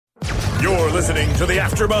You're listening to the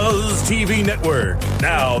AfterBuzz TV Network,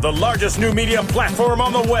 now the largest new media platform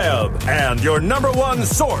on the web, and your number one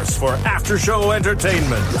source for after-show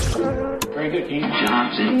entertainment. Very good, Dean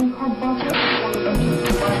Johnson.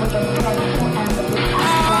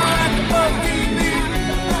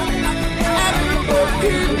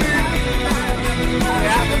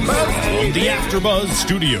 From the AfterBuzz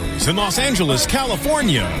Studios in Los Angeles,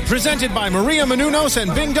 California, presented by Maria Menounos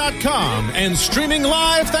and Bing.com, and streaming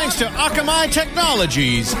live thanks to Akamai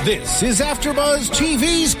Technologies, this is AfterBuzz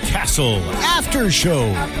TV's Castle After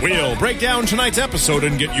Show. We'll break down tonight's episode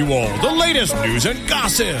and get you all the latest news and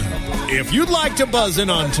gossip. If you'd like to buzz in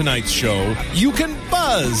on tonight's show, you can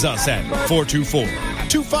buzz us at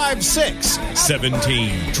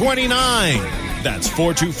 424-256-1729. That's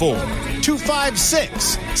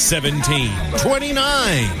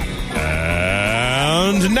 424-256-1729.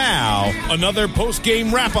 And now, another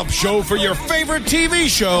post-game wrap-up show for your favorite TV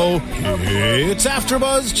show. It's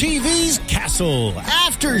AfterBuzz TV's Castle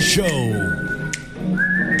After Show.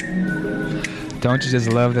 Don't you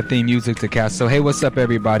just love the theme music to Castle? Hey, what's up,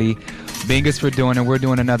 everybody? Bingus for doing it. We're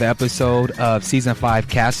doing another episode of Season 5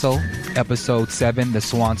 Castle, Episode 7, The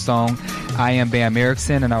Swan Song. I am Bam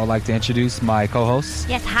Erickson, and I would like to introduce my co-hosts.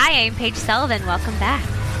 Yes, hi, I'm Paige Sullivan. Welcome back.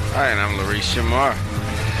 Hi, and I'm Larice Shamar.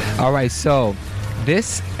 All right, so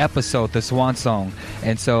this episode, The Swan Song,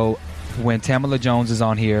 and so when Tamala Jones is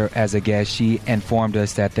on here as a guest, she informed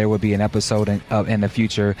us that there would be an episode in the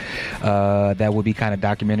future that would be kind of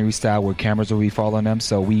documentary style where cameras will be following them.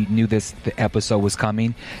 So we knew the episode was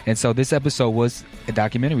coming. And so this episode was a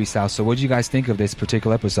documentary style. So what did you guys think of this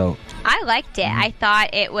particular episode? I liked it. I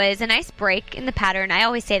thought it was a nice break in the pattern. I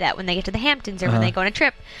always say that when they get to the Hamptons or when they go on a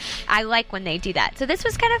trip. I like when they do that. So this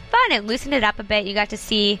was kind of fun. It loosened it up a bit. You got to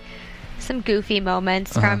see some goofy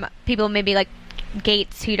moments from people maybe like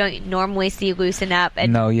Gates, who you don't normally see loosen up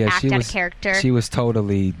and act out of character. She was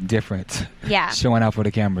totally different. Yeah. Showing out for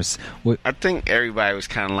the cameras. I think everybody was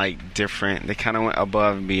kind of like different. They kind of went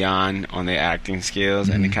above and beyond on their acting skills,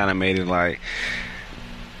 and they kind of made it like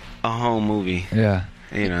a home movie. Yeah.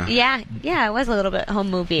 You know. Yeah, it was a little bit home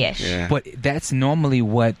movie-ish. Yeah. But that's normally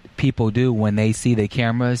what people do when they see the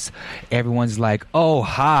cameras. Everyone's like, "Oh,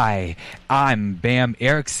 hi, I'm Bam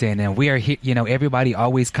Erickson, and we are here." You know, everybody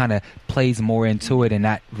always kind of plays more into it and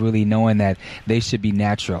not really knowing that they should be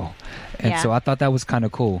natural. And so I thought that was kind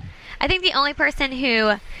of cool. I think the only person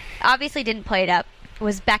who obviously didn't play it up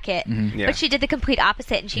was Beckett, but she did the complete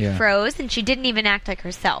opposite, and she froze, and she didn't even act like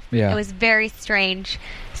herself. It was very strange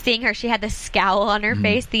seeing her. She had this scowl on her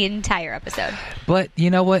face the entire episode. But you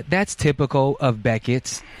know what? That's typical of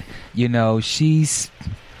Beckett. You know, that's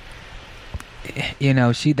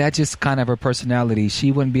just kind of her personality.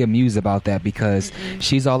 She wouldn't be amused about that because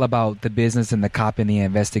she's all about the business and the cop and the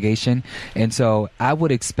investigation. And so I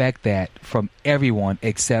would expect that from everyone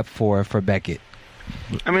except for Beckett.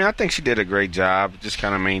 I mean, I think she did a great job just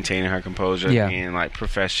kind of maintaining her composure and like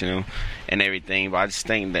professional and everything. But I just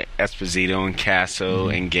think that Esposito and Castle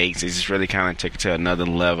and Gates, they just really kind of took it to another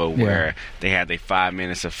level where they had their 5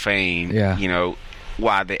 minutes of fame, you know,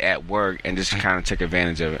 while they're at work, and just kind of took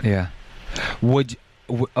advantage of it. Yeah. Would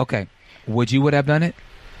you would have done it?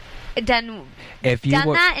 Done if you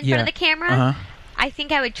were, that in front of the camera? I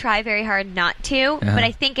think I would try very hard not to, but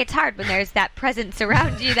I think it's hard when there's that presence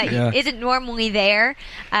around you that isn't normally there.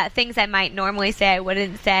 Things I might normally say I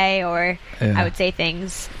wouldn't say, or I would say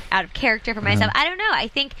things out of character for myself. I don't know. I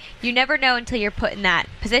think you never know until you're put in that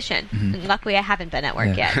position. And luckily, I haven't been at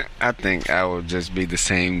work yet. I think I would just be the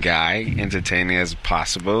same guy, entertaining as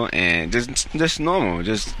possible, and just normal,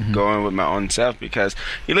 just going with my own self. Because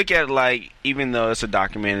you look at it like, even though it's a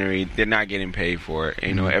documentary, they're not getting paid for it.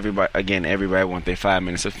 You know, everybody wants their 5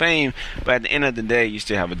 minutes of fame, but at the end of the day, you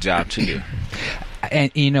still have a job to do.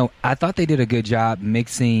 And you know, I thought they did a good job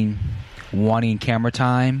mixing wanting camera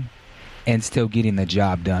time and still getting the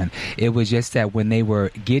job done. It was just that when they were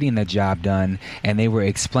getting the job done and they were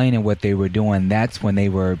explaining what they were doing, that's when they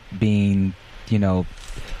were being, you know,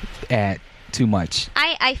 at too much.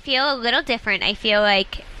 I feel a little different. I feel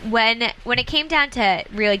like when it came down to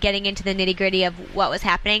really getting into the nitty-gritty of what was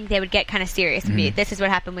happening, they would get kind of serious. This is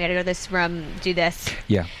what happened. We got to go to this room, do this.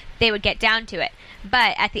 Yeah. They would get down to it.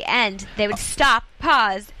 But at the end, they would stop,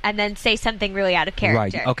 pause, and then say something really out of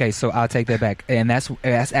character. Right. Okay, so I'll take that back. And that's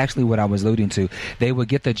actually what I was alluding to. They would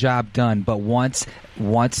get the job done, but once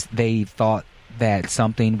they thought that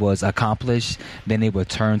something was accomplished, then they would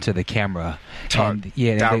turn to the camera.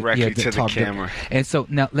 Directly to the camera. And so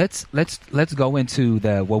now let's go into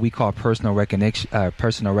the what we call personal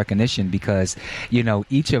recognition, because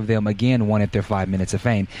each of them again wanted their 5 minutes of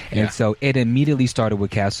fame, and so it immediately started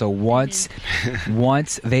with Cass. So once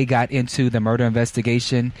they got into the murder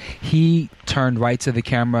investigation, he turned right to the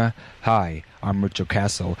camera. Hi, I'm Richard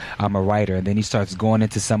Castle. I'm a writer. And then he starts going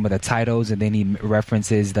into some of the titles, and then he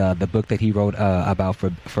references the book that he wrote about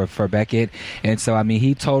for Beckett. And so, I mean,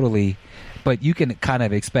 he totally, but you can kind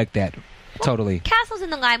of expect that. Totally. Castle's in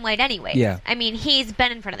the limelight anyway. Yeah. I mean, he's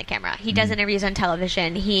been in front of the camera. He does interviews on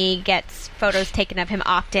television. He gets photos taken of him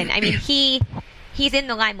often. I mean, he's in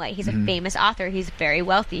the limelight. He's a famous author. He's very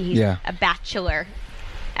wealthy. He's a bachelor,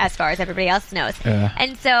 as far as everybody else knows.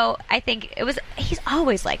 And so I think he's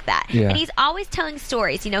always like that. And he's always telling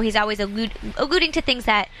stories. He's always alluding to things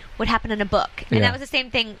that would happen in a book. And that was the same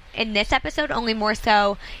thing in this episode, only more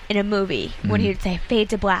so in a movie, when he would say, fade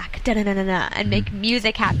to black, da-da-da-da-da, and make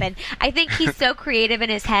music happen. I think he's so creative in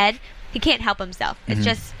his head, he can't help himself. It's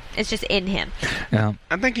just in him.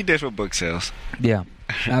 I think he did for book sales. Yeah.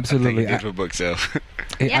 Absolutely. I think he did for book sales.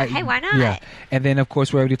 Hey, why not? Yeah. And then, of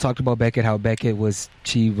course, we already talked about Beckett, how Beckett was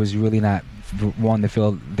really not wanting to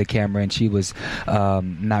fill the camera, and she was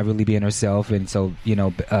not really being herself. And so,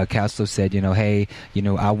 Castle said, hey,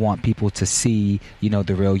 I want people to see,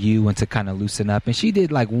 the real you, and to kind of loosen up. And she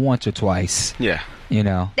did like once or twice. Yeah.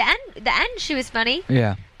 The end, she was funny.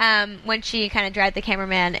 Yeah. When she kind of dragged the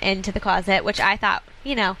cameraman into the closet, which I thought,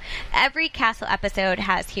 every Castle episode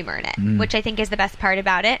has humor in it, which I think is the best part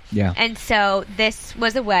about it. Yeah. And so this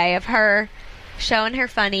was a way of her showing her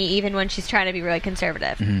funny even when she's trying to be really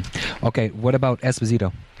conservative. Okay, what about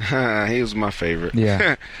Esposito? He was my favorite.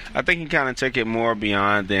 Yeah. I think he kind of took it more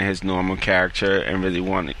beyond than his normal character and really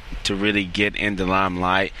wanted to really get in the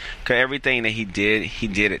limelight. Because everything that he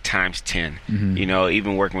did at times 10.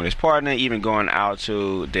 Even working with his partner, even going out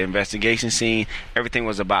to the investigation scene, everything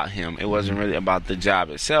was about him. It wasn't really about the job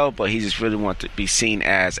itself, but he just really wanted to be seen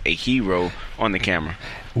as a hero on the camera.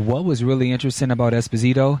 What was really interesting about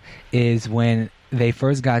Esposito is when they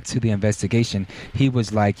first got to the investigation, he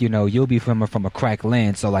was like, you'll be from a cracked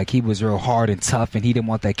land. So like he was real hard and tough, and he didn't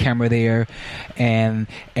want that camera there. And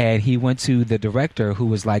he went to the director, who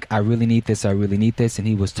was like, I really need this. And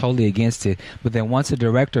he was totally against it. But then once the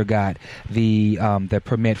director got the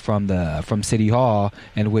permit from City Hall,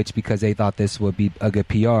 in which, because they thought this would be a good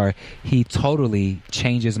PR, he totally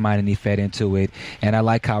changed his mind and he fed into it. And I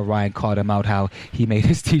like how Ryan called him out, how he made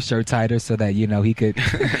his t-shirt tighter so that, he could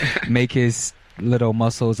make his little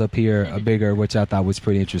muscles up here bigger, which I thought was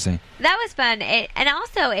pretty interesting. That was fun. And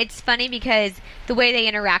also it's funny because the way they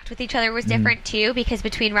interact with each other was different too, because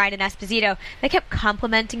between Ryan and Esposito, they kept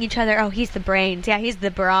complimenting each other. Oh, he's the brains. Yeah, he's the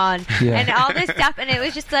brawn. Yeah. And all this stuff. And it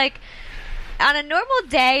was just like, on a normal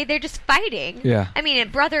day, they're just fighting. Yeah. I mean,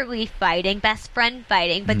 brotherly fighting, best friend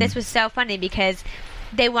fighting. But this was so funny because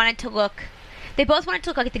they both wanted to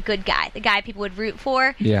look like the good guy, the guy people would root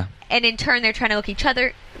for. Yeah. And in turn, they're trying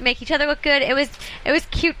to make each other look good. It was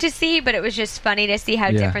cute to see, but it was just funny to see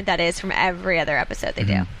how different that is from every other episode they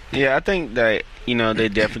do. Yeah, I think that, they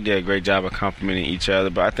definitely did a great job of complimenting each other,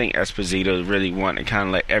 but I think Esposito really wanted to kind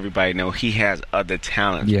of let everybody know he has other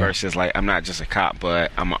talents versus like, I'm not just a cop,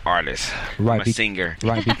 but I'm an artist. Right. I'm a singer.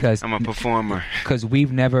 Right, because I'm a performer. Because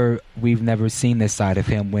we've never seen this side of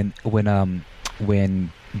him when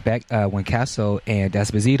Castle and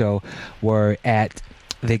Esposito were at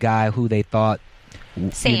the guy who they thought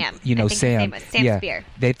Sam. Sam. His name was Sam Spear.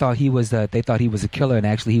 They thought he was a killer, and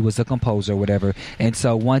actually he was a composer or whatever. And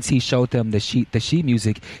so once he showed them the sheet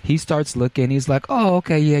music, he starts looking. He's like, oh,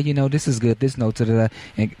 okay, yeah, this is good. This note,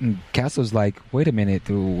 and Castle's like, wait a minute,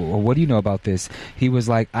 what do you know about this? He was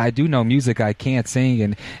like, I do know music, I can't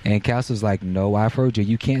sing. And Castle's like, no, I've heard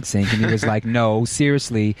you can't sing. And he was like, no,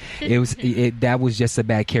 seriously, that was just a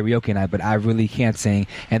bad karaoke night, but I really can't sing.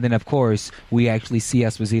 And then of course we actually see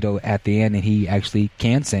Esposito at the end, and he actually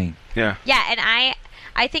can sing. Yeah. Yeah, and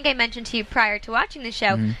I think I mentioned to you prior to watching the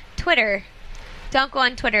show, Twitter. Don't go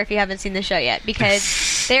on Twitter if you haven't seen the show yet,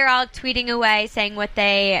 because they're all tweeting away saying what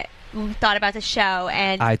they thought about the show.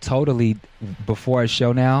 And I totally, before a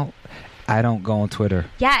show now, I don't go on Twitter.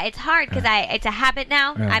 Yeah, it's hard because it's a habit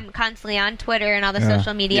now. I'm constantly on Twitter and all the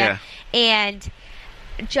social media. And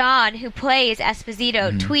John, who plays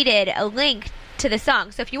Esposito, tweeted a link to the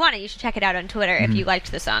song. So if you want it, you should check it out on Twitter if you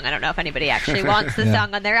liked the song. I don't know if anybody actually wants the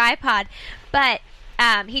song on their iPod, but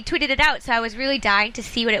he tweeted it out, so I was really dying to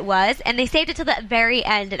see what it was, and they saved it till the very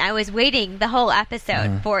end, and I was waiting the whole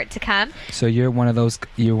episode for it to come. So you're one of those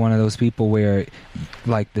people where,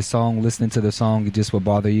 like, listening to the song, it just will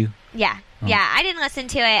bother you? Yeah. Yeah, I didn't listen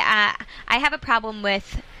to it. I have a problem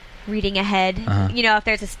with reading ahead. If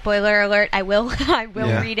there's a spoiler alert, I will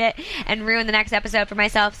read it and ruin the next episode for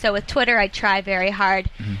myself. So with Twitter, I try very hard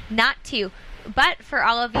not to. But for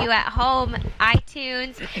all of you at home,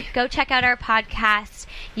 iTunes, go check out our podcast.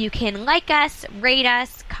 You can like us, rate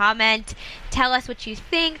us, comment, tell us what you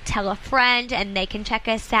think, tell a friend, and they can check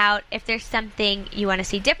us out. If there's something you want to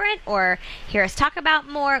see different or hear us talk about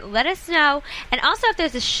more, let us know. And also, if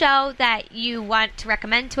there's a show that you want to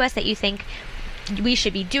recommend to us that you think we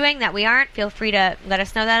should be doing that we aren't, feel free to let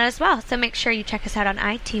us know that as well. So make sure you check us out on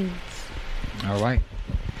iTunes. All right.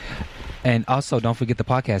 And also, don't forget the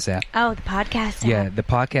podcast app. Oh, the podcast app. Yeah, the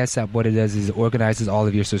podcast app, what it does is it organizes all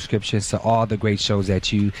of your subscriptions to all the great shows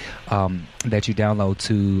that you download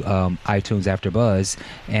to iTunes AfterBuzz.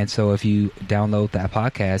 And so if you download that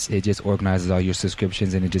podcast, it just organizes all your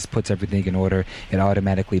subscriptions and it just puts everything in order. It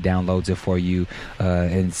automatically downloads it for you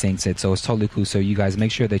and syncs it. So it's totally cool. So you guys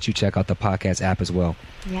make sure that you check out the podcast app as well.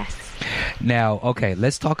 Yes. Now, okay,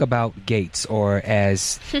 let's talk about Gates, or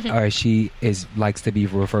as she likes to be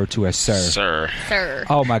referred to as Sir.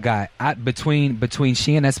 Oh my God! Between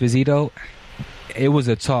she and Esposito, it was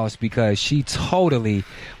a toss because she totally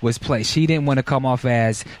was She didn't want to come off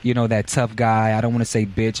as that tough guy. I don't want to say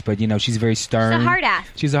bitch, but she's very stern. She's a hard ass.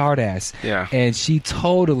 She's a hard ass. Yeah. And she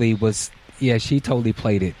totally was. Yeah, she totally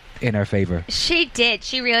played it in her favor. She did.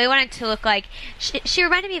 She really wanted to look like she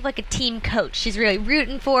reminded me of like a team coach. She's really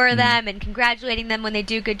rooting for them and congratulating them when they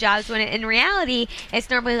do good jobs. When in reality, it's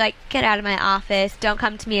normally like, get out of my office, don't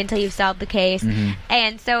come to me until you've solved the case.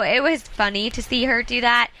 And so it was funny to see her do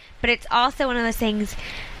that, but it's also one of those things.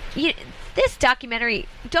 This documentary,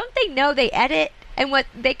 don't they know they edit? And what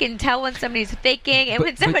they can tell when somebody's faking and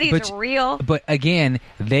when somebody's real. But again,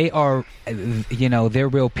 they are, they're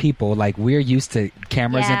real people. Like, we're used to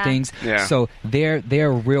cameras and things. Yeah. So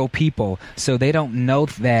they're real people. So they don't know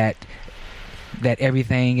that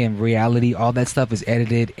everything in reality, all that stuff is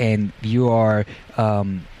edited, and you are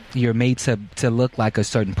you're made to look like a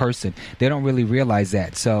certain person. They don't really realize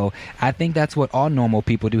that. So I think that's what all normal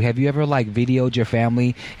people do. Have you ever videoed your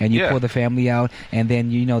family and you pull the family out, and then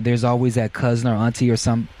there's always that cousin or auntie or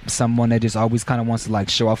someone that just always kind of wants to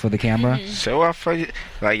show off for the camera? Show off for you.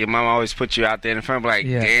 Like your mom always put you out there in front,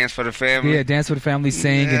 dance for the family. Yeah, dance for the family,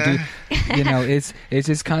 sing and do. It's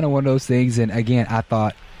just kind of one of those things. And again, I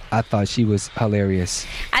thought she was hilarious.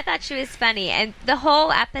 I thought she was funny. And the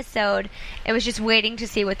whole episode, it was just waiting to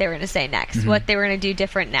see what they were going to say next, what they were going to do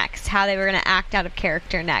different next, how they were going to act out of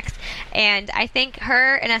character next. And I think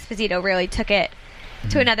her and Esposito really took it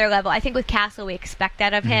to another level. I think with Castle, we expect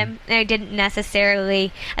that of him. And I didn't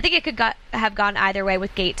necessarily... I think it could have gone either way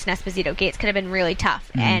with Gates and Esposito. Gates could have been really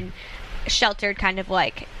tough and sheltered, kind of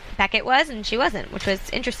like Beckett was, and she wasn't, which was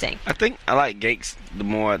interesting. I think I like Gates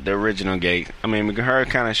the original Gates. I mean, her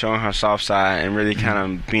kind of showing her soft side and really kind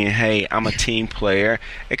of being, hey, I'm a team player.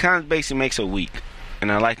 It kind of basically makes her weak.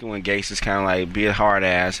 And I like it when Gates is kind of be a hard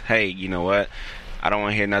ass. Hey, you know what? I don't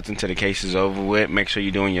want to hear nothing till the case is over with. Make sure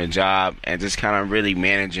you're doing your job, and just kind of really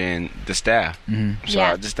managing the staff. So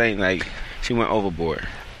I just think she went overboard.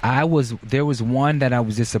 There was one that I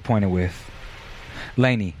was disappointed with.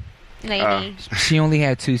 Lainey. She only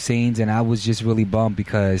had 2 scenes, and I was just really bummed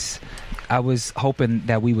because I was hoping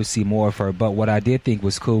that we would see more of her. But what I did think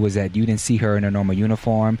was cool was that you didn't see her in her normal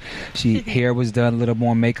uniform. Hair was done, a little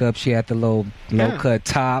more makeup. She had the low cut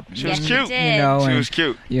top. She was cute. She was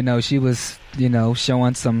cute. She was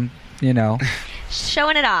showing some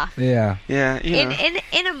showing it off. Yeah.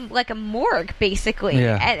 In a morgue, basically.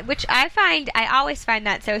 Yeah. Which I always find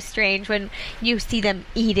that so strange when you see them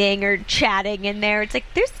eating or chatting in there. It's like,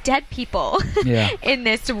 there's dead people in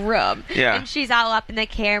this room. Yeah. And she's all up in the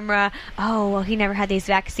camera. Oh, well, he never had these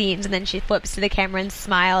vaccines. And then she flips to the camera and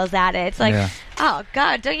smiles at it. It's like, oh,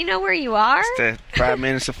 God, don't you know where you are? It's the 5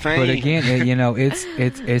 minutes of fame. But again,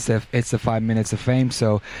 it's a 5 minutes of fame.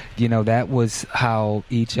 So, that was how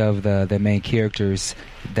each of the main characters,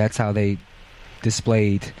 that's how they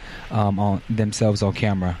displayed on themselves on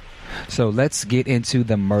camera. So let's get into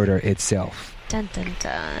the murder itself. Dun, dun,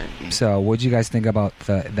 dun. So what did you guys think about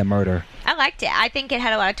the murder? I liked it. I think it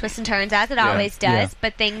had a lot of twists and turns, as it always does,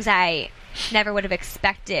 but things I never would have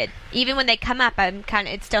expected. Even when they come up,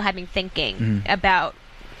 it still had me thinking about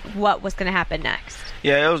what was going to happen next.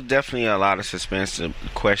 Yeah, it was definitely a lot of suspense,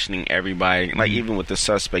 questioning everybody. Like, even with the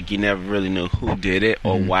suspect, you never really knew who did it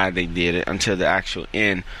or why they did it until the actual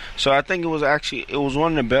end. So I think it was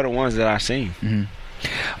one of the better ones that I've seen.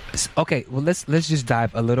 Okay, well let's just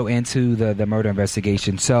dive a little into the murder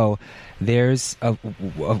investigation. So there's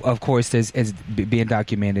of course there's it's being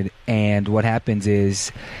documented, and what happens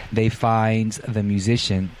is they find the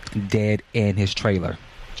musician dead in his trailer.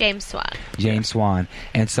 James Swan.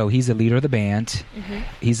 And so he's the leader of the band. Mm-hmm.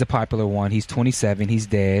 He's a popular one. He's 27. He's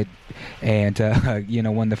dead. And,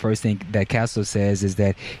 one of the first things that Castle says is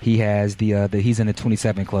that he has he's in the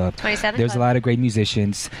 27 club. 27 There's club. a lot of great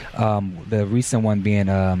musicians. The recent one being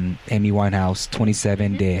Amy Winehouse,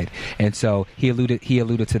 27, dead. And so he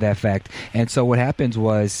alluded to that fact. And so what happens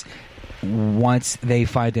was, once they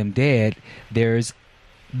find him dead, there's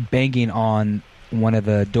banging on one of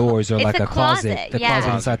the doors, or it's like a closet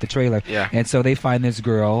inside the trailer. Yeah. And so they find this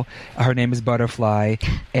girl. Her name is Butterfly,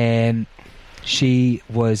 and she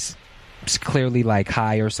was clearly like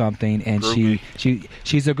high or something, and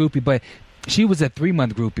she's a groupie, but she was a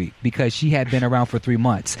 3-month groupie because she had been around for 3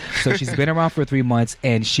 months. So she's been around for 3 months,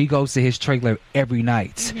 and she goes to his trailer every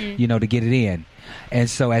night, to get it in. And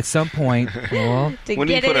so at some point, when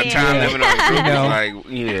you put a time limit on a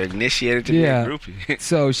groupie, initiated to be a groupie.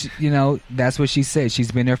 So that's what she said.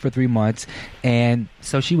 She's been there for 3 months, and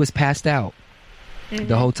so she was passed out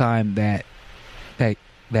the whole time that he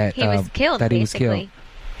was killed. That basically.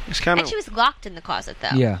 He was killed. And she was locked in the closet,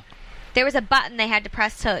 though. Yeah. There was a button they had to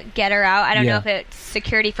press to get her out. I don't know if it's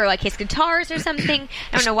security for like his guitars or something.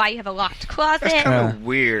 I don't know why you have a locked closet. That's kind of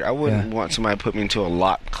weird. I wouldn't want somebody to put me into a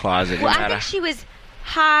locked closet. Well, I think she was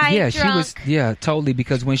high, drunk. She was. Yeah, totally.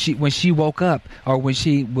 Because when she woke up, or when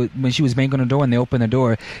she was banging on the door and they opened the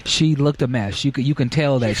door, she looked a mess. You can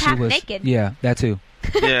tell that she was naked. Yeah, that too.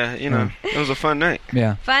 Yeah, it was a fun night.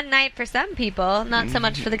 Yeah, fun night for some people, not so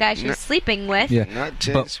much for the guy she was sleeping with. Yeah, not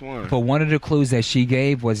James Swan. But one of the clues that she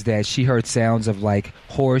gave was that she heard sounds of like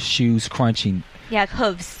horseshoes crunching. Yeah,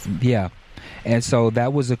 hooves. Yeah, and so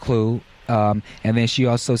that was a clue. And then she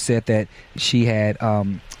also said that she had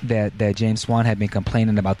that James Swan had been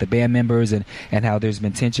complaining about the band members and how there's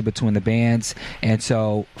been tension between the bands, and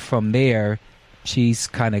so from there, she's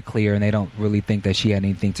kind of clear, and they don't really think that she had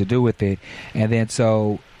anything to do with it. And then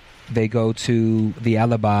so they go to the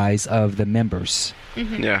alibis of the members.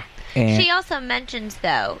 Mm-hmm. Yeah. And she also mentions,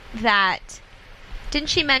 though, that didn't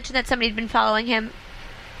she mention that somebody had been following him,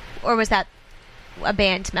 or was that a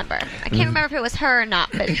band member? I can't remember if it was her or not,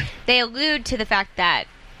 but they allude to the fact that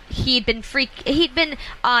he'd been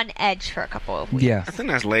on edge for a couple of weeks. Yeah. I think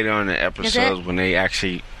that's later on in the episodes when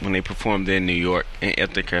they performed in New York in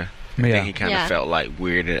Ithaca. I think he kind of felt like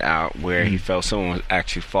weirded out, where he felt someone was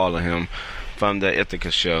actually following him from the Ithaca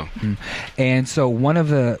show. And so all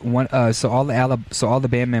the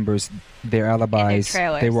band members, their alibis,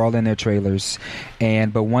 they were all in their trailers,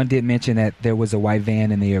 but one did mention that there was a white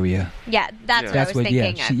van in the area. Yeah, that's what I was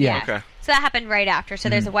thinking of. Yeah. Okay. So that happened right after. So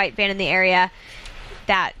there's a white van in the area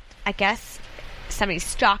that I guess somebody's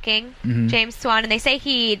stalking James Swan, and they say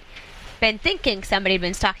he'd been thinking somebody had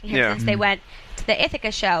been stalking him since they went to the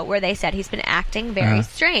Ithaca show, where they said he's been acting very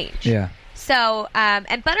strange. Yeah. So,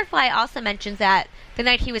 and Butterfly also mentions that the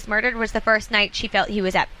night he was murdered was the first night she felt he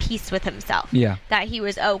was at peace with himself. Yeah. That he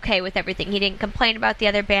was okay with everything. He didn't complain about the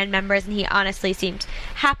other band members, and he honestly seemed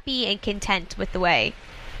happy and content with the way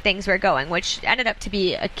things were going, which ended up to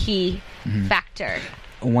be a key factor.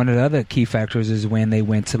 One of the other key factors is when they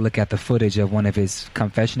went to look at the footage of one of his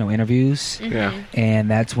confessional interviews. Yeah.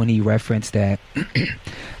 And that's when he referenced that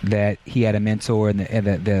that he had a mentor, and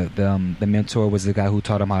the mentor was the guy who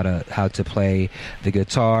taught him how to play the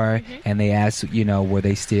guitar. And they asked, were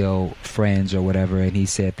they still friends or whatever, and he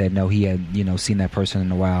said that no, he had seen that person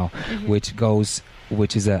in a while, which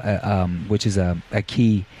is a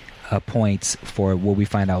key points for what we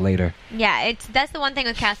find out later. Yeah, that's the one thing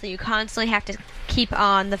with Castle. You constantly have to keep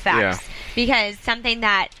on the facts, because something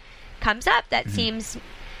that comes up that seems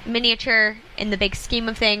miniature in the big scheme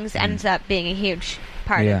of things ends up being a huge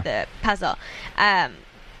part of the puzzle.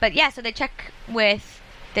 But yeah, so they check with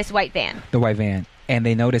this white van. The white van. And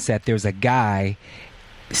they notice that there's a guy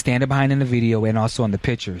standing behind in the video and also in the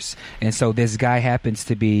pictures. And so this guy happens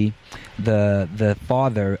to be the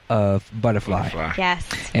father of Butterfly. Yes.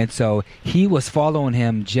 And so he was following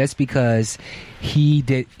him just because he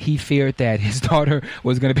feared that his daughter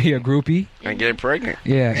was going to be a groupie and get pregnant.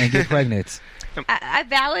 Yeah, and get pregnant. A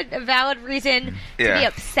valid reason to be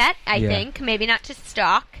upset, I think. Maybe not to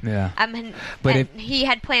stalk. Yeah. But he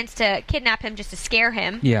had plans to kidnap him just to scare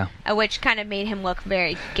him. Yeah. Which kind of made him look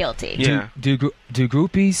very guilty. Yeah. Do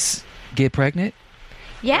groupies get pregnant?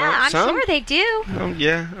 Yeah, I'm sure they do.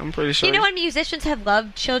 Yeah, I'm pretty sure. When musicians have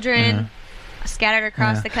loved children scattered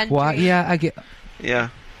across the country? Well, yeah, I get. Yeah.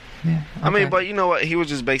 Yeah. I mean, but you know what? He was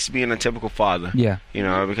just basically being a typical father. Yeah. You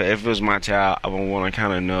know, because if it was my child, I would want to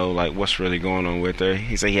kind of know, like, what's really going on with her.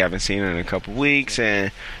 He said he haven't seen her in a couple weeks,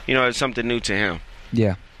 and, you know, it's something new to him.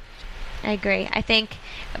 Yeah. I agree. I think,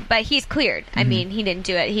 but he's cleared. I mean, he didn't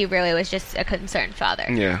do it. He really was just a concerned father.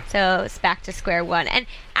 Yeah. So it's back to square one. And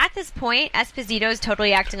at this point, Esposito's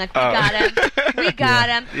totally acting like, we got him. We got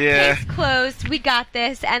him. Yeah. Case closed. We got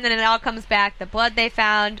this. And then it all comes back. The blood they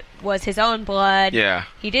found was his own blood. Yeah.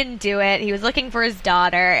 He didn't do it. He was looking for his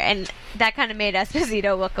daughter. And that kind of made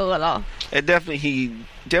Esposito look a little... He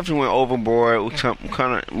definitely went overboard with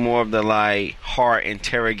kind of more of the, like, hard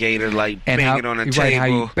interrogator, like, banging on the table. Right, how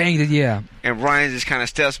you banged it, yeah. And Ryan just kind of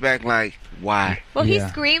steps back like, why? Well, he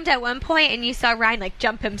screamed at one point, and you saw Ryan, like,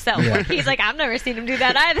 jump himself. Yeah. Like, he's like, I've never seen him do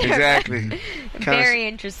that either. Exactly. Very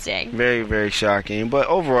interesting. Very, very shocking. But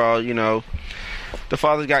overall, you know, the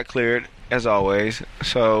father got cleared, as always.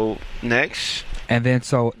 So, next. And then,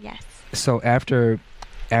 Yes. So after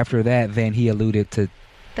that, then he alluded to...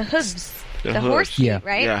 The hooves. The horse feet,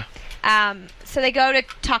 right? Yeah. So they go to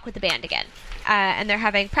talk with the band again. And they're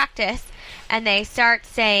having practice. And they start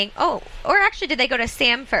saying, or actually, did they go to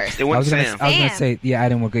Sam first? It went Sam. I was going to say, I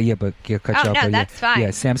didn't want to go, but cut you off. No, but that's fine.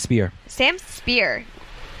 Yeah, Sam Spear. Sam Spear,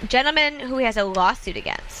 gentleman who he has a lawsuit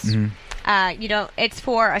against. Mm-hmm. It's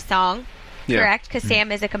for a song, correct? Because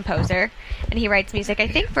Sam is a composer, and he writes music, I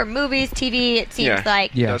think, for movies, TV, it seems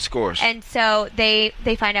like. Yeah, scores. And so they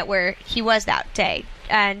find out where he was that day.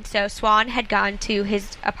 And so Swan had gone to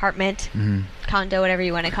his apartment, condo, whatever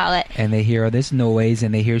you want to call it. And they hear this noise,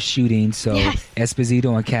 and they hear shooting. So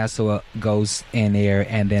Esposito and Castle goes in there,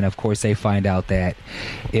 and then of course they find out that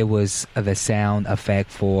it was the sound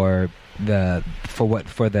effect for the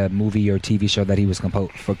movie or TV show that he was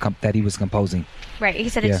composing. Right. He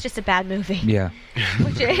said it's just a bad movie. Yeah.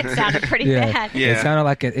 Which it sounded pretty bad. Yeah.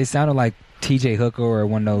 It sounded like T.J. Hooker or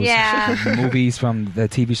one of those movies from the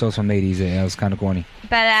TV shows from the 80s. It was kind of corny.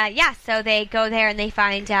 But, so they go there and they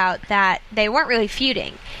find out that they weren't really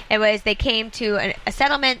feuding. It was they came to a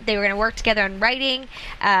settlement. They were going to work together on writing.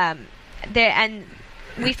 And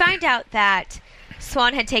we find out that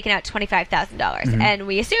Swan had taken out $25,000. And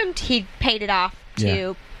we assumed he paid it off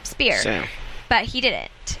to Spear. Sam. But he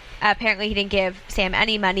didn't. Apparently he didn't give Sam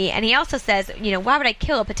any money, and he also says, why would I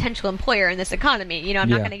kill a potential employer in this economy? I'm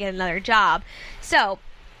not going to get another job. So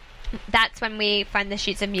that's when we find the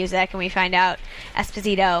sheets of music, and we find out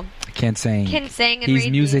Esposito can sing and he's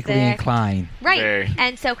read musically music. Inclined, right? Very.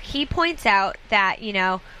 And so he points out that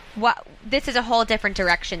this is a whole different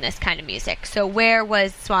direction, this kind of music. So where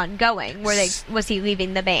was Swan going? Was he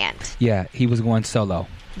leaving the band? Yeah, he was going solo.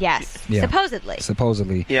 Yes,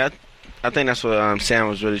 supposedly. Yeah. I think that's what Sam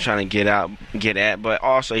was really trying to get at, but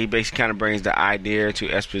also he basically kind of brings the idea to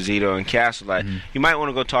Esposito and Castle, like, you might want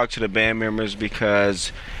to go talk to the band members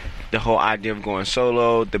because the whole idea of going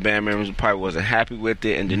solo, the band members probably wasn't happy with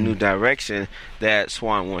it, and the new direction that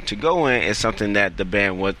Swan wanted to go in is something that the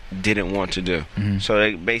band didn't want to do. So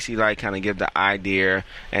they basically kind of give the idea,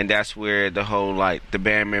 and that's where the whole the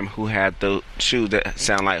band member who had the shoes that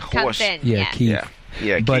sound like horse. Keith.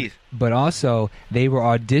 Yeah, Keith. But also, they were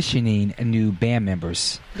auditioning new band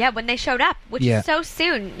members. Yeah, when they showed up, which is so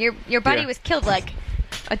soon. Your buddy was killed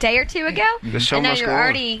a day or two ago, the show and now must you're go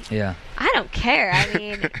already. On. Yeah. I don't care. I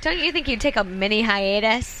mean, don't you think you'd take a mini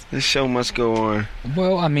hiatus? The show must go on.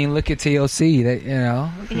 Well, I mean, look at TLC. They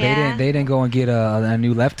didn't go and get a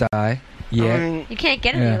new Left Eye. Yeah, I mean, you can't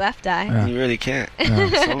get a new Left Eye. You really can't.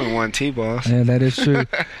 It's only one T-Boss. Yeah, that is true.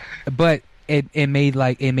 But it made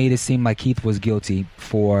it seem like Keith was guilty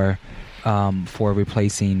for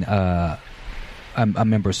replacing a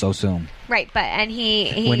member so soon. Right, when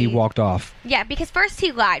he walked off. Yeah, because first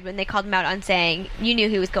he lied when they called him out on saying you knew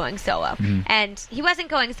he was going solo, and he wasn't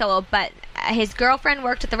going solo. But his girlfriend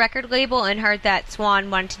worked at the record label and heard that Swan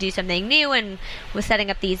wanted to do something new and was setting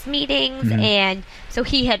up these meetings, and so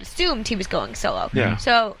he had assumed he was going solo. Yeah.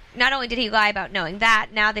 So not only did he lie about knowing that,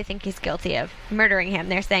 now they think he's guilty of murdering him.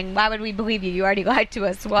 They're saying, "Why would we believe you? You already lied to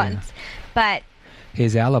us once." Yeah. But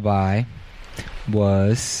his alibi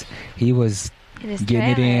was he was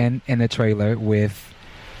getting it in the trailer with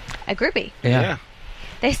a groupie. Yeah.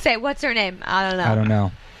 They say, "What's her name?" I don't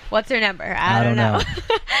know. What's her number? I don't know.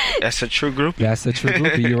 That's a true groupie. That's a true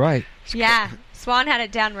groupie. You're right. Yeah. Swan had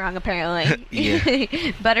it down wrong, apparently.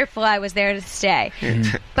 Yeah. Butterfly was there to stay.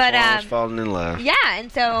 But Swan was falling in love. Yeah,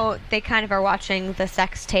 and so they kind of are watching the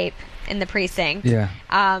sex tape in the precinct. Yeah.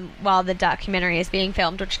 While the documentary is being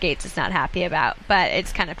filmed, which Gates is not happy about, but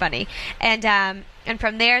it's kind of funny. And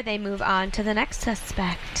from there they move on to the next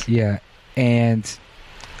suspect. Yeah, and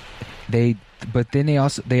they but then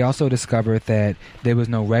they also discovered that there was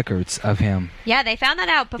no records of him. Yeah, they found that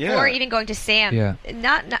out before even going to Sam. Yeah.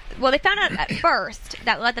 Well, they found out at first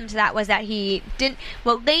that led them to that was that he didn't.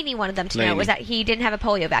 Well, Laney wanted them to know was that he didn't have a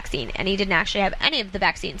polio vaccine, and he didn't actually have any of the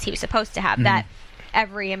vaccines he was supposed to have that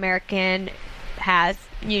every American has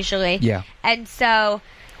usually. Yeah. And so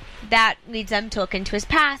that leads them to look into his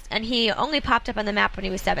past, and he only popped up on the map when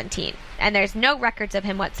he was 17, and there's no records of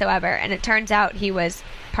him whatsoever, and it turns out he was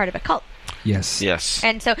part of a cult. Yes.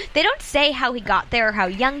 And so they don't say how he got there or how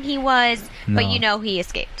young he was, but he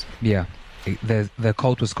escaped. Yeah. The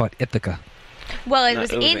cult was called Ithaca. Well, it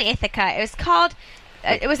was in Ithaca. It was called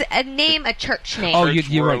it was a church name. Oh,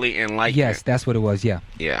 you're right. Enlightenment. Yes, that's what it was. Yeah.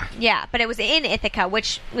 Yeah, but it was in Ithaca,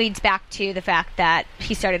 which leads back to the fact that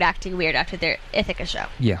he started acting weird after their Ithaca show.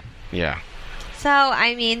 Yeah. So,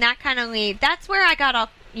 I mean, that kind of that's where I got all,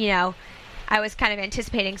 I was kind of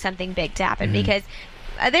anticipating something big to happen because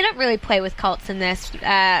they don't really play with cults in this.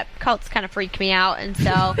 Cults kind of freak me out, and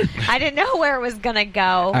so I didn't know where it was going to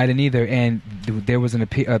go. I didn't either, and there was an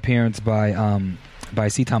appearance by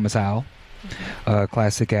C. Thomas Howell, a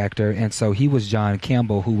classic actor, and so he was John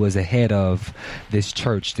Campbell, who was the head of this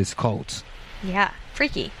church, this cult. Yeah,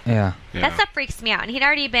 freaky. Yeah. That stuff freaks me out, and he'd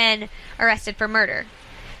already been arrested for murder.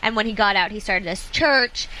 And when he got out, he started this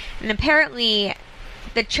church, and apparently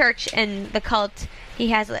the church and the cult, he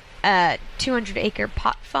has a 200-acre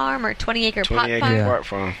pot farm or 20-acre pot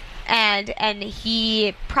farm. And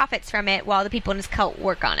he profits from it while the people in his cult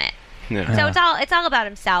work on it. Yeah. So it's all about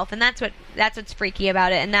himself, and that's what's freaky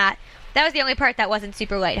about it. And that was the only part that wasn't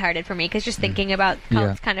super lighthearted for me, because just thinking about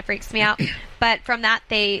cults kind of freaks me out. But from that,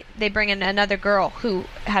 they bring in another girl who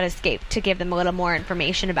had escaped to give them a little more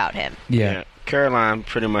information about him. Yeah. Caroline,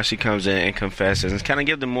 pretty much, she comes in and confesses and kind of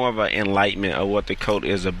gives them more of an enlightenment of what the cult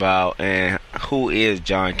is about and who is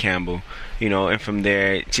John Campbell. And from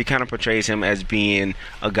there, she kind of portrays him as being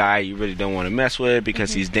a guy you really don't want to mess with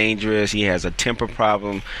because he's dangerous, he has a temper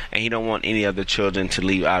problem, and he don't want any other children to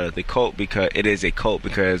leave out of the cult because it is a cult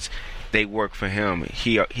because they work for him.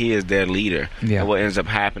 He is their leader. Yeah. And what ends up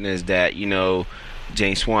happening is that,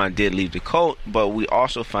 Jane Swan did leave the cult, but we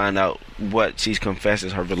also find out what she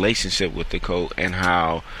confesses her relationship with the cult and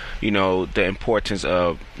how, the importance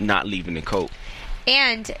of not leaving the cult.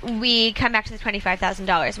 And we come back to the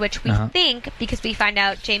 $25,000, which we think, because we find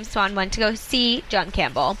out James Swan went to go see John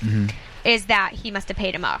Campbell, is that he must have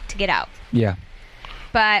paid him off to get out. Yeah.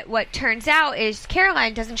 But what turns out is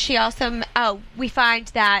Caroline, doesn't she also... we find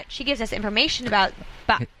that she gives us information about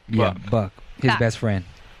Buck. Yeah, Buck. His best friend.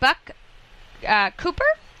 Buck Cooper?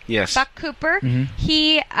 Yes. Buck Cooper.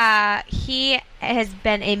 He has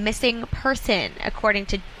been a missing person, according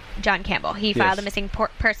to John Campbell. He filed a missing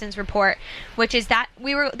persons report, which is that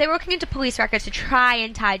they were looking into police records to try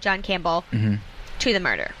and tie John Campbell to the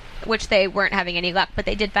murder, which they weren't having any luck, but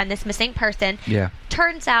they did find this missing person. Yeah.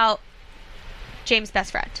 Turns out James'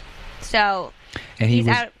 best friend. So he's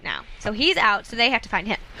out now. So he's out, so they have to find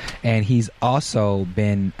him. And he's also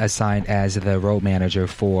been assigned as the road manager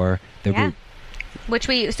for the group.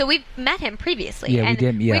 We've met him previously. Yeah, and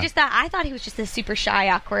we did. Yeah. I thought he was just a super shy,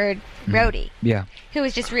 awkward roadie. Yeah. Who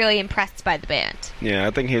was just really impressed by the band. Yeah,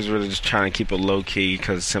 I think he was really just trying to keep it low key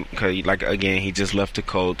because again, he just left the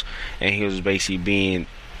cult and he was basically being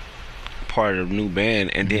part of the new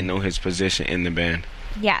band and didn't know his position in the band.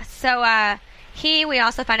 Yeah. So we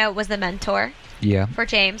also found out was the mentor. Yeah. For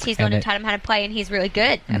James, he's the one who taught him how to play, and he's really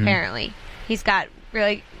good. Apparently, he's got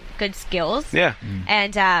really good skills. Yeah.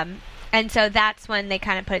 And so that's when they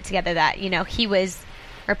kind of put it together that he was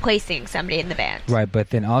replacing somebody in the band. Right, but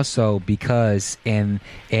then also because in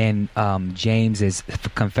James's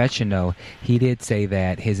confessional, he did say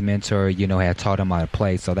that his mentor, had taught him how to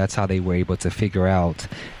play, so that's how they were able to figure out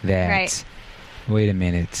that. Right. Wait a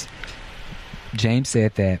minute. James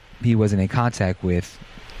said that he wasn't in contact with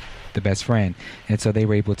the best friend, and so they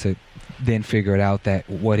were able to then figure it out that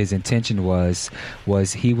what his intention was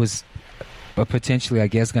he was potentially, I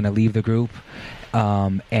guess, going to leave the group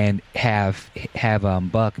and have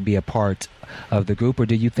Buck be a part of the group. Or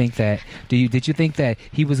did you think that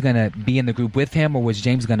he was going to be in the group with him, or was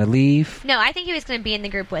James going to leave? No, I think he was going to be in the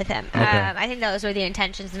group with him. Okay. I think those were the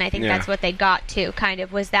intentions, and I think that's what they got to, kind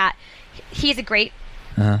of, was that he's a great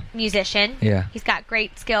musician. Yeah. He's got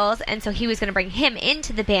great skills, and so he was going to bring him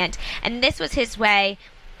into the band, and this was his way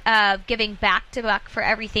of giving back to Buck for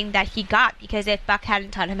everything that he got, because if Buck hadn't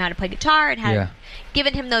taught him how to play guitar and hadn't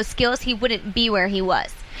given him those skills, he wouldn't be where he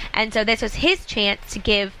was. And so this was his chance to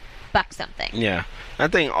give Buck something. Yeah. I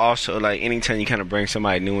think also, anytime you kind of bring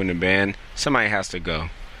somebody new in the band, somebody has to go.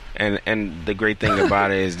 And the great thing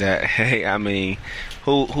about it is that, hey, I mean,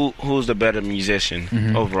 who's the better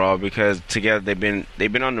musician overall? Because together they've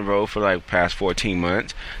been on the road for like past 14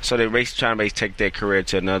 months, so they're trying to take their career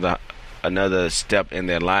to another step in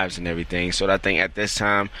their lives and everything. So I think at this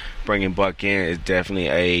time, bringing Buck in is definitely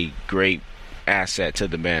a great asset to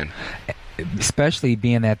the band. Especially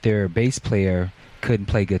being that their bass player couldn't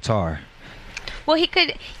play guitar. Well, he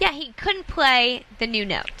couldn't play the new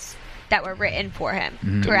notes that were written for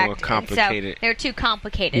him. Correct. More complicated. So they're too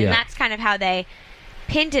complicated, and that's kind of how they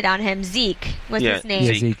pinned it on him. Zeke was his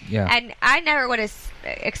name. Zeke, and I never would have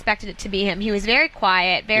expected it to be him. He was very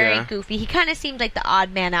quiet, very goofy. He kind of seemed like the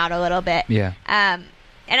odd man out a little bit. Yeah. And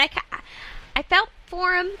I felt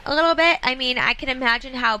for him a little bit. I mean, I can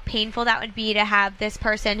imagine how painful that would be to have this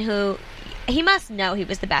person who he must know he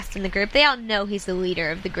was the best in the group. They all know he's the leader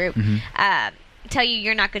of the group. Tell you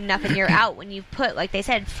you're not good enough and you're out when you've put, like they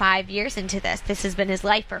said, 5 years into this. This has been his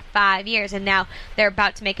life for 5 years, and now they're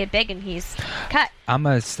about to make it big and he's cut. I'm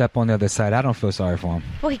going to step on the other side. I don't feel sorry for him.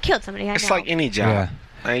 Well, he killed somebody. It's like any job. Yeah.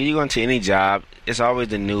 Like, you go into any job, it's always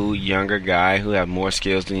the new, younger guy who have more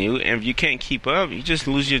skills than you, and if you can't keep up, you just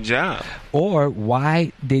lose your job. Or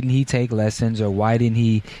why didn't he take lessons, or why didn't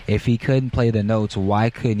he, if he couldn't play the notes, why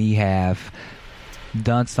couldn't he have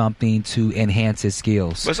done something to enhance his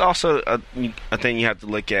skills? But it's also a thing you have to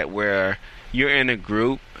look at where you're in a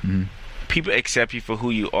group, people accept you for who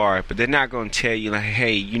you are, but they're not going to tell you, like,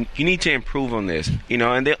 hey, you need to improve on this, you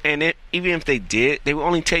know, and even if they did, they will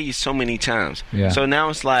only tell you so many times. Yeah. So now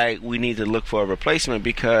it's like we need to look for a replacement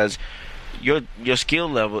because your skill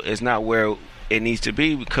level is not where it needs to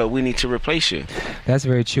be, because we need to replace you. That's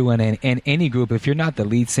very true. And in any group, if you're not the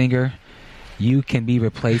lead singer, you can be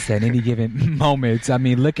replaced at any given moment. I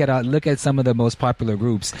mean, look at some of the most popular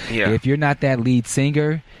groups. Yeah. If you're not that lead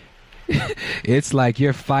singer, it's like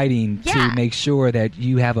you're fighting to make sure that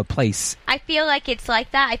you have a place. I feel like it's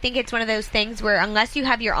like that. I think it's one of those things where unless you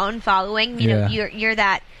have your own following, you know, you're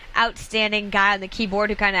that outstanding guy on the keyboard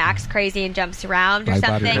who kind of acts crazy and jumps around or like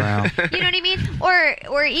something. Bobby Brown. You know what I mean?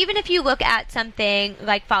 Or even if you look at something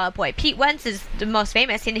like Fall Out Boy, Pete Wentz is the most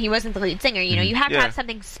famous, and he wasn't the lead singer. You know, you have to have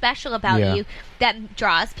something special about you that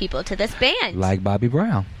draws people to this band. Like Bobby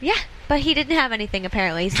Brown. Yeah. But he didn't have anything,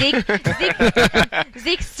 apparently. Zeke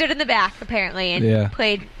stood in the back, apparently, and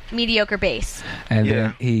played mediocre bass. And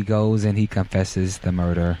then he goes and he confesses the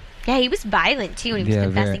murder. Yeah, he was violent, too, when he was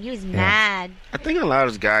confessing. He was mad. I think a lot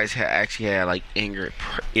of those guys actually had, like, anger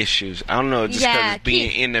issues. I don't know, just because of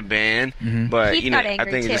being in the band. But, Keith, you know, I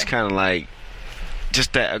think it's just kind of like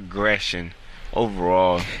just that aggression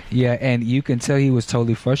overall. Yeah, and you can tell he was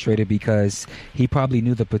totally frustrated because he probably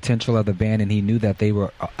knew the potential of the band, and he knew that they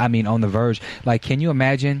were, on the verge. Like, can you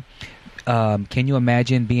imagine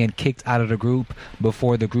being kicked out of the group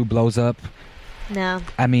before the group blows up? No.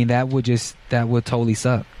 I mean, that would totally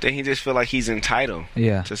suck. Then he just feel like he's entitled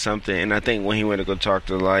to something. And I think when he went to go talk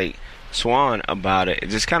to, like, Swan about it, it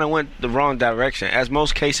just kind of went the wrong direction, as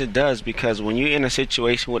most cases does, because when you're in a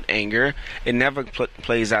situation with anger, it never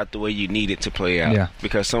plays out the way you need it to play out.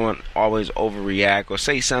 Because someone always overreact or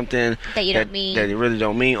say something that you don't mean, that you really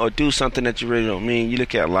don't mean, or do something that you really don't mean. You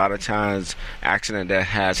look at a lot of times accident that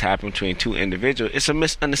has happened between two individuals, it's a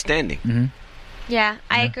misunderstanding. Yeah,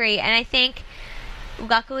 I agree. And I think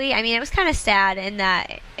luckily, I mean, it was kind of sad in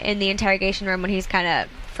the interrogation room when he's kind of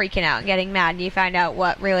freaking out and getting mad, and you find out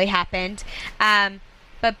what really happened.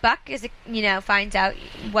 But Buck finds out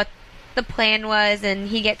what the plan was, and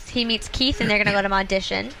he meets Keith, and they're gonna let him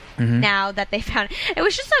audition. Now that they found it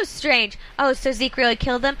was just so strange. Oh, so Zeke really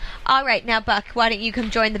killed him? All right, now Buck, why don't you come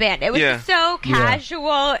join the band? It was so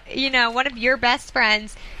casual. You know, one of your best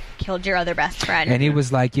friends killed your other best friend, and he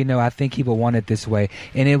was like, I think he would want it this way,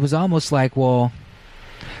 and it was almost like, well,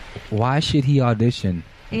 why should he audition?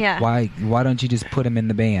 Yeah. Why don't you just put him in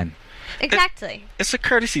the band? Exactly. It's a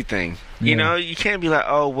courtesy thing. You know, you can't be like,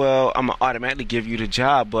 oh, well, I'm going to automatically give you the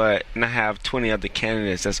job, but I have 20 other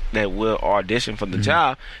candidates that will audition for the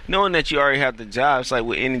job. Knowing that you already have the job, it's like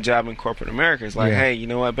with any job in corporate America. It's like, hey, you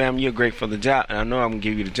know what, Bam, you're great for the job, and I know I'm going to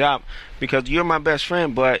give you the job because you're my best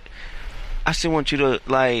friend, but I still want you to,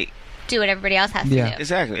 like, do what everybody else has to do.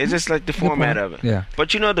 Exactly. It's just like the format of it. Yeah. But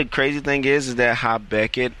the crazy thing is that how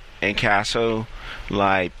Beckett and Castle,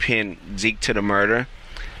 like, pinned Zeke to the murder.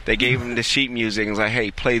 They gave him the sheet music and was like, hey,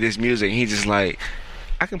 play this music. And he's just like,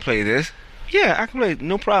 I can play this. Yeah, I can play it.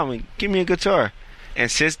 No problem. Give me a guitar. And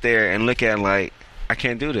sits there and look at it like, I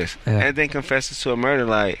can't do this. And then confesses to a murder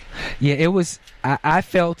like. Yeah, it was, I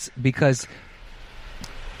felt, because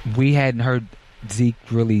we hadn't heard Zeke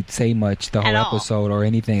really say much the whole episode or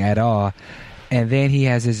anything at all. And then he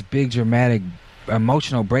has this big dramatic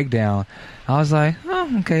emotional breakdown. I was like,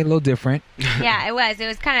 oh, okay, a little different. Yeah, it was. It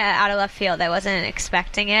was kind of out of left field. I wasn't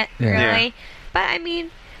expecting it, really. Yeah. But, I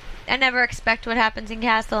mean, I never expect what happens in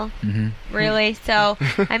Castle, really. So,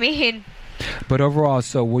 I mean... But overall,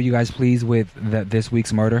 so were you guys pleased with this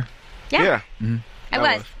week's murder? Yeah. I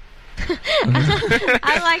was.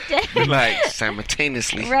 I liked it. Like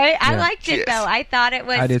simultaneously, right? I liked it though. I thought it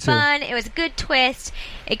was fun. It was a good twist.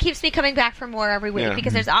 It keeps me coming back for more every week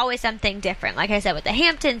because there's always something different. Like I said, with the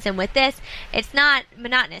Hamptons and with this, it's not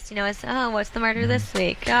monotonous. You know, it's what's the murder this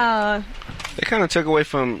week? Oh, they kind of took away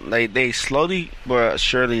from they slowly but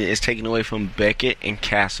surely is taking away from Beckett and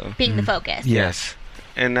Castle being the focus. Yes.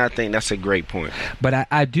 And I think that's a great point. But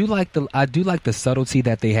I do like the subtlety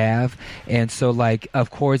that they have, and so like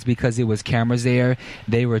of course because it was cameras there,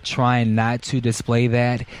 they were trying not to display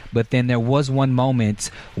that. But then there was one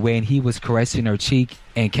moment when he was caressing her cheek,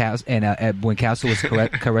 and when Castle was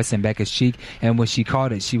caressing Becca's cheek, and when she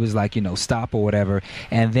caught it, she was like, stop or whatever.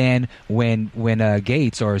 And then when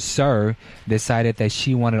Gates or Sir decided that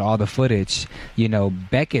she wanted all the footage,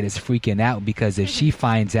 Beckett is freaking out because if she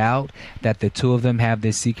finds out that the two of them have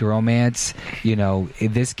this secret romance,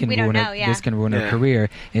 this can ruin her career.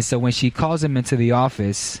 And so when she calls him into the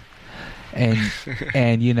office, and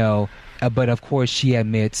but of course she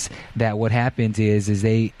admits that what happens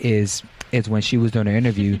is when she was doing her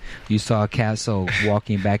interview, you saw Castle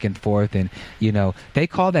walking back and forth, and they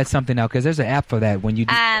call that something now because there's an app for that when you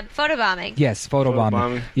photobombing. Yes,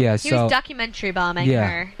 photobombing. Yeah, he was documentary bombing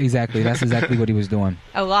her. Exactly. That's exactly what he was doing.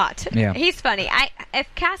 A lot. Yeah, he's funny. If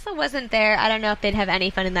Castle wasn't there, I don't know if they'd have any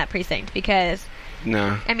fun in that precinct because.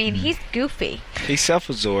 No. I mean, he's goofy. He's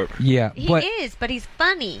self-absorbed. Yeah, he is, but he's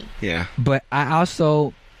funny. Yeah. But I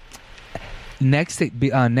also. Next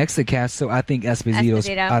to Castle, I think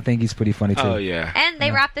Esposito. I think he's pretty funny too. Oh yeah. And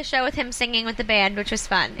they wrapped the show with him singing with the band, which was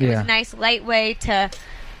fun. It was a nice light way to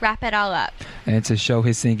wrap it all up. And to show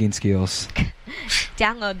his singing skills.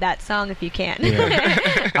 Download that song if you can.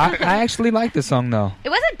 Yeah. I actually like the song though. It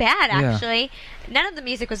wasn't bad actually. None of the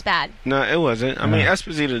music was bad. No, it wasn't. I mean,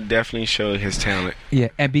 Esposito definitely showed his talent. Yeah,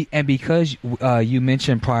 and because you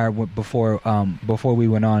mentioned prior before we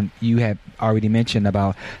went on, you had already mentioned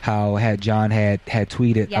about how John had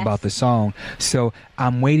tweeted about the song. So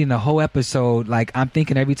I'm waiting the whole episode. Like I'm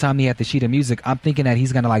thinking every time he had the sheet of music, I'm thinking that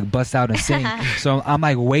he's gonna like bust out and sing. So I'm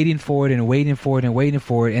like waiting for it, and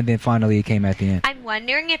then finally it came at the end. I'm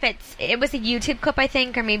wondering if it was a YouTube clip, I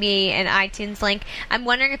think, or maybe an iTunes link. I'm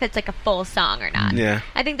wondering if it's like a full song or not. Yeah.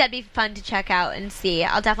 I think that'd be fun to check out and see.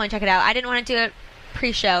 I'll definitely check it out. I didn't want to do it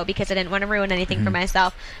pre-show because I didn't want to ruin anything for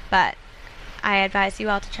myself, but I advise you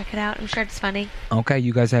all to check it out. I'm sure it's funny. Okay,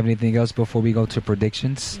 you guys have anything else before we go to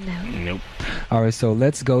predictions? No. Nope. All right, so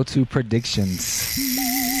let's go to predictions.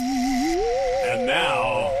 And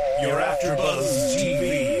now, your AfterBuzz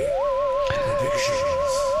TV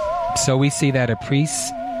predictions. So we see that a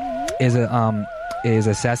priest is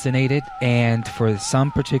assassinated, and for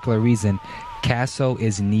some particular reason, Castle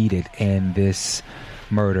is needed in this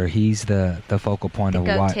murder. He's the focal point of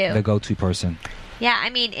the go-to person. Yeah,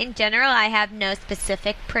 I mean, in general, I have no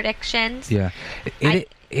specific predictions. Yeah, it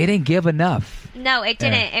didn't give enough. No, it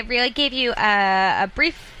didn't. It really gave you a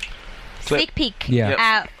brief sneak peek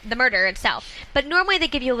at the murder itself. But normally they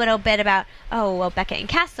give you a little bit about, Beckett and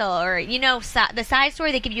Castle, or the side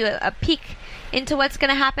story. They give you a peek into what's going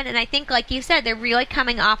to happen, and I think, like you said, they're really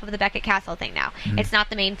coming off of the Beckett Castle thing now. It's not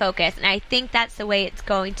the main focus, and I think that's the way it's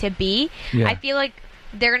going to be. I feel like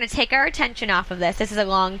they're going to take our attention off of this. This is a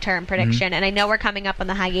long-term prediction, and I know we're coming up on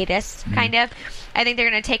the hiatus, kind of. I think they're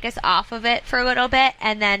going to take us off of it for a little bit,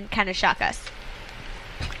 and then kind of shock us.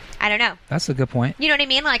 I don't know. That's a good point. You know what I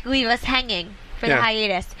mean? Like, leave us hanging for the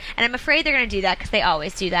hiatus. And I'm afraid they're going to do that because they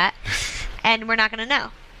always do that. And we're not going to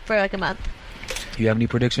know for like a month. You have any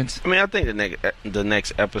predictions? I mean, I think the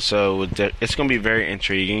next episode it's going to be very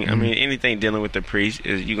intriguing. I mean, anything dealing with the priest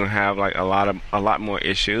is you're going to have like a lot more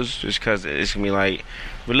issues, just because it's going to be like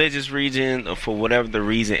religious reason, or for whatever the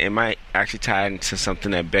reason, it might actually tie into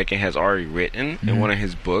something that Beckett has already written in one of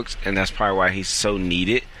his books, and that's probably why he's so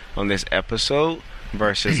needed on this episode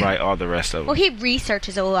versus like all the rest of them. Well, he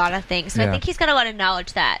researches a lot of things, so I think he's got a lot of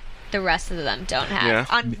knowledge that the rest of them don't have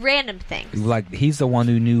on random things. Like, he's the one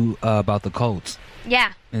who knew about the cults.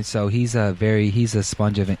 Yeah. And so he's a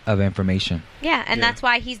sponge of information. Yeah, and that's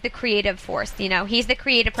why he's the creative force. He's the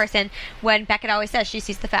creative person. When Beckett always says she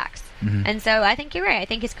sees the facts. And so I think you're right. I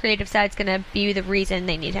think his creative side's going to be the reason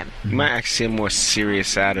they need him. You might actually see a more serious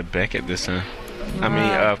side of Beckett this time.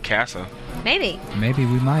 Of Casa. Maybe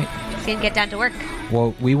we might. It's gonna get down to work.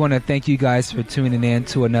 Well, we want to thank you guys for tuning in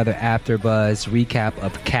to another AfterBuzz recap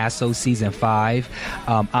of Castle Season 5.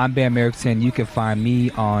 I'm Bam Erickson. You can find me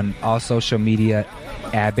on all social media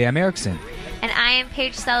at Bam Erickson. And I am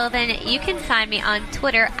Paige Sullivan. You can find me on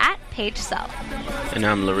Twitter at Paige Sull. And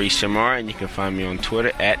I'm Laurice Shamar, and you can find me on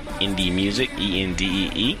Twitter at Indie Music,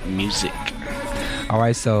 ENDEE Music. All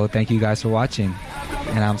right, so thank you guys for watching.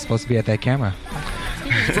 And I'm supposed to be at that camera.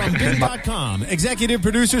 From Bing.com, executive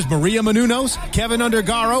producers Maria Menounos, Kevin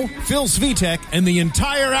Undergaro, Phil Svitek, and the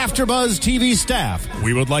entire AfterBuzz TV staff,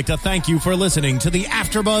 we would like to thank you for listening to the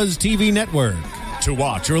AfterBuzz TV network. To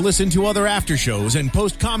watch or listen to other after shows and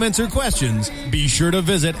post comments or questions, be sure to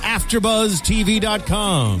visit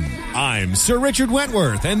AfterBuzzTV.com. I'm Sir Richard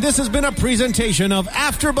Wentworth, and this has been a presentation of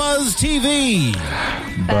AfterBuzz TV.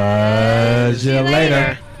 Buzz you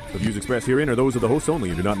later. The views expressed herein are those of the hosts only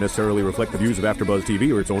and do not necessarily reflect the views of AfterBuzz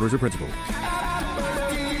TV or its owners or principals.